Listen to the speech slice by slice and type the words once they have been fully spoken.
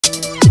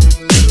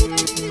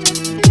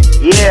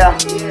Yeah,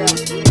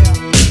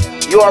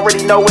 you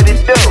already know what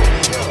it do.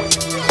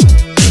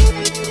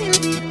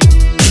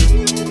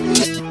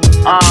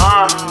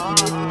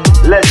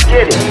 Let's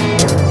get it.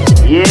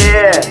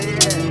 Yeah,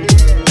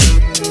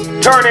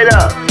 turn it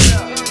up.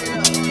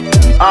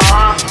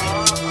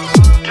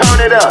 Turn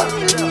it up.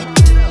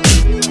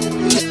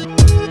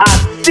 I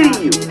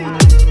see you.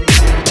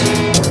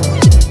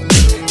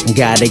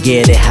 Gotta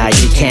get it how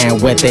you can,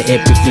 whether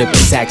it be flipping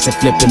sacks or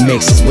flipping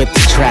mixes with the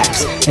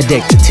traps.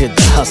 Addicted to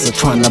the hustle,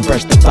 trying to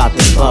burst about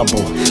this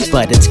bubble,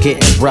 but it's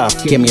getting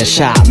rough. Give me a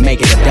shot, make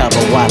it a double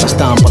while I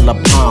stumble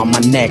upon my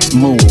next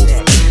move.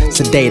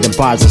 Sedated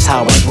bars is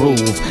how I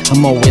groove.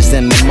 I'm always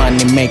in the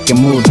money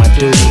making mood, my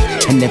dude.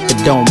 And if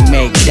it don't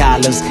make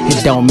dollars,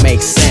 it don't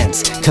make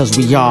sense. Cause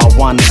we all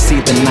wanna see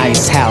the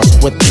nice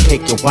house with the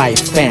picket white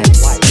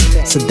fence.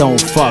 So don't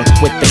fuck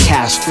with the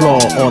cash flow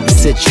or the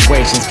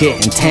situations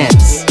get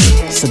intense.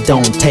 So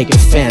don't take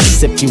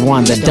offense if you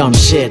want the dumb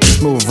shit.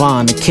 Just move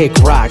on and kick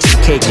rocks.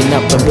 You're caking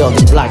up and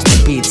building blocks.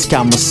 My beats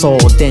got my soul,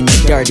 then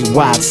your dirty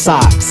white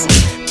socks.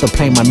 Don't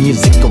play my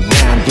music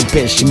around, you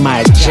bitch, you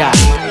might jock.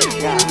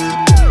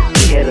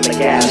 Get on the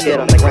gas, get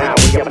on the ground.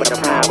 We up in the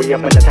prime, we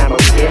up in the time of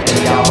we getting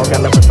it, dog.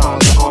 Got little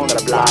songs on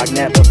the blog.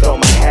 Never fill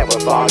my head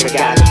with fog. I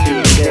gotta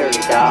be dirty,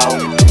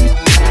 dog.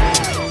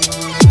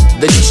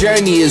 The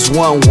journey is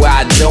one where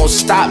I don't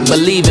stop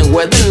believing.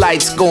 Where the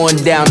lights going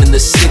down in the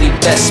city,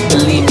 best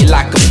believe me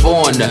like a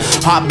foreigner.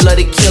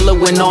 Hot-blooded killer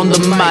when on the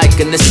mic,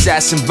 an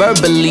assassin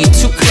verbally,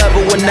 too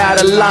clever when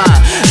out of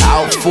line.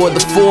 Out for the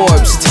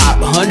Forbes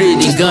top 100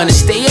 and gonna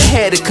stay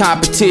ahead of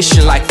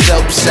competition like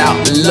Phelps out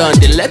in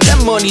London. Let that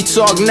money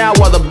talk now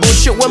while the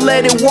bullshit will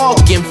let it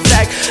walk. In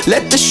fact,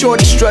 let the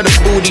shorty strut a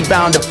booty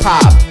bound to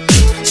pop.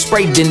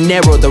 Spray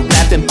dinero, the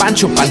rapping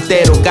Pancho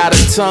Pantero. Got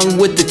a tongue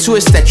with the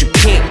twist that you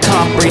can't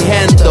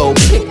comprehend though.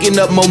 Picking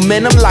up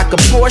momentum like a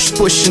Porsche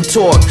pushing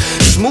torque.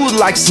 Smooth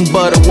like some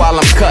butter while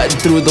I'm cutting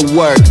through the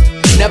work.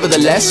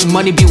 Nevertheless,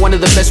 money be one of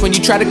the best when you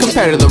try to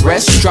compare to the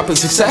rest. Dropping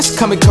success,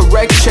 coming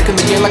correct, checking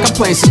the game like I'm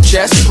playing some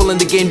chess. Pulling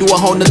the game to a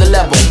whole nother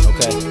level.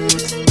 Okay.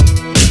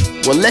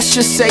 Well, let's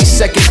just say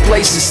second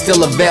place is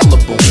still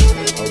available.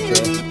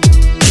 Okay.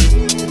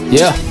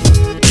 Yeah.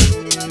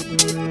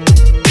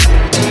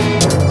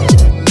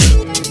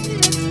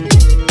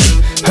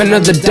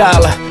 Another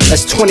dollar,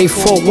 that's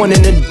 24 1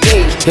 in a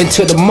day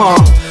into the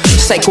mall.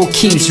 Cycle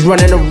keeps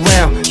running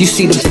around, you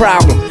see the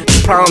problem.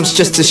 The problem's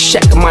just a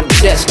shack on my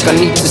desk, I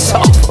need to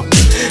solve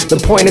the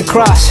point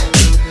across.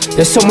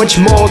 There's so much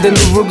more than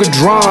the rugged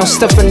drawn.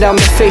 Stuffing down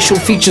the facial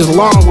features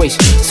long ways.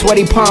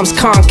 Sweaty palms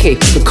concave,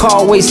 the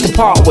car ways to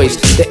part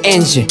ways. The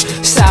engine,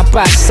 side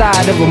by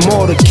side of a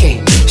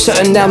motorcade.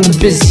 Shutting down the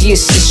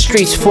busiest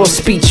streets for a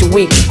speech a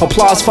week.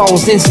 Applause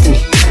follows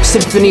instantly,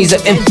 symphonies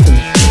of infamy.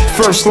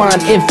 First line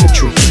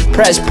infantry,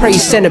 press,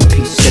 praise,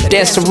 centerpiece. To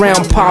dance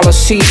around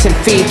policies and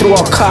feed through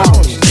our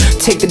colonies.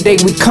 Take the day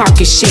we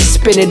conquer shit,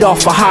 spin it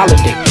off a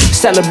holiday.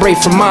 Celebrate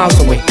from miles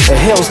away. The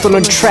hills on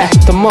the track,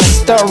 the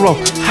most thorough.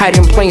 Hide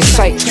in plain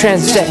sight,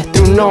 transact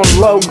through known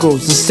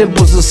logos. The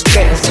symbols of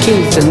scams,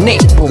 kings of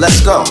Naples. Let's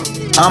go,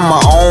 I'm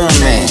my own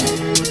man.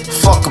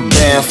 Fuck a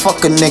band,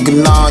 fuck a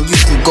nigga, nah. You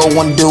can go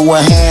and do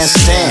a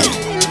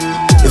handstand.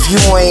 If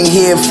you ain't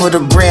here for the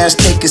brands,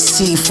 take a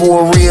seat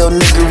for a real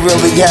nigga.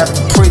 Really have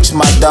to preach,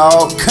 my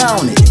dog.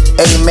 Count it.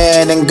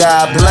 Amen and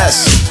God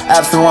bless.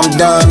 After I'm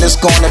done, it's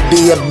gonna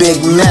be a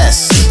big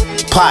mess.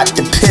 Pot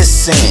to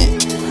piss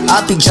in. I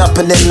be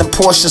jumping in the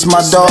Porsches,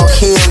 my dog.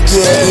 Hell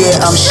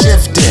yeah, I'm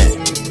shifting.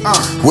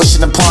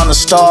 Wishing upon a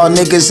star,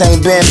 niggas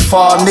ain't been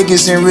far.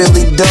 Niggas ain't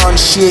really done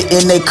shit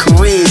in their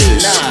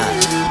careers.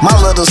 My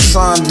little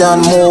son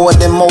done more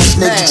than most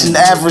niggas and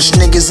average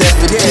niggas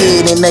ever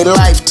did in their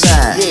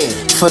lifetime.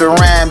 For the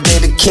rhyme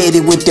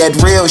dedicated with that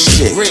real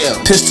shit.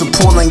 Pistol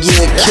pulling,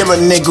 yeah, kill a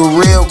nigga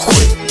real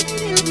quick.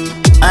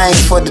 I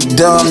ain't for the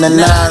dumb, the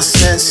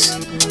nonsense.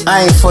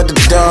 I ain't for the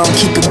dumb,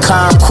 keep it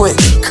calm, quick.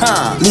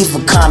 Leave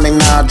a comment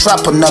now,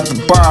 drop another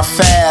bar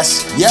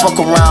fast. Fuck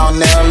around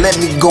now, let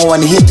me go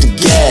and hit the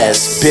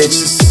gas,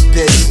 bitches.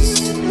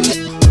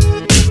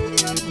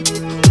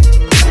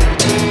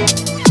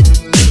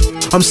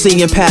 I'm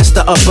seeing past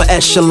the upper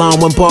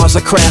echelon when bars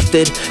are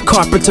crafted.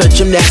 Carpenter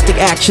gymnastic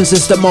actions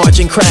as the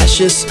margin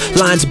crashes.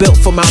 Lines built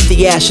from out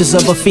the ashes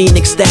of a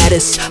phoenix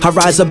status. I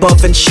rise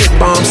above and shit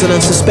bombs and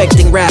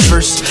unsuspecting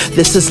rappers.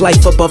 This is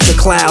life above the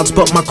clouds,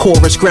 but my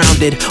core is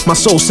grounded. My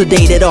soul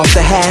sedated off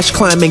the hash,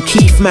 climbing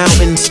Keith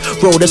Mountains.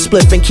 Roll a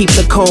spliff and keep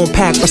the cone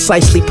packed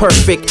precisely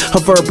perfect. A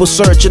verbal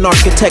surge in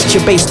architecture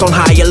based on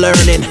higher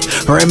learning.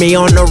 Remy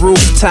on the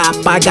rooftop,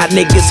 I got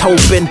niggas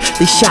hoping.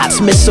 These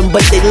shots miss them,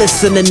 but they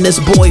listening. This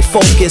boy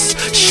focus.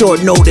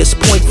 Short notice,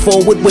 point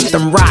forward with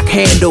them rock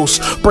handles.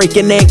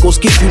 Breaking ankles,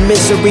 give you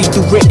misery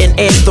through written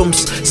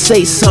anthems.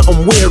 Say something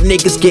weird,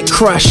 niggas get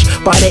crushed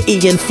by the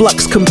Ian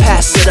flux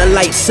capacitor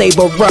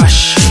lightsaber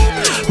rush.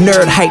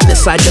 Nerd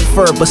hypeness I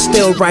defer, but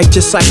still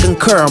righteous I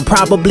concur. I'm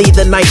probably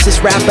the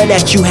nicest rapper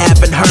that you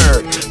haven't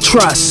heard.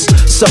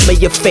 Trust, some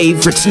of your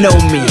favorites know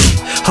me.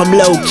 I'm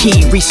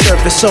low-key,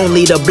 resurface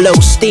only to blow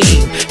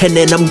steam. And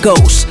then I'm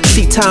ghost,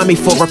 see Tommy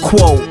for a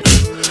quote.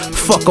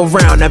 Fuck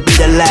around, that be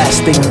the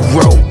last thing you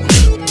wrote.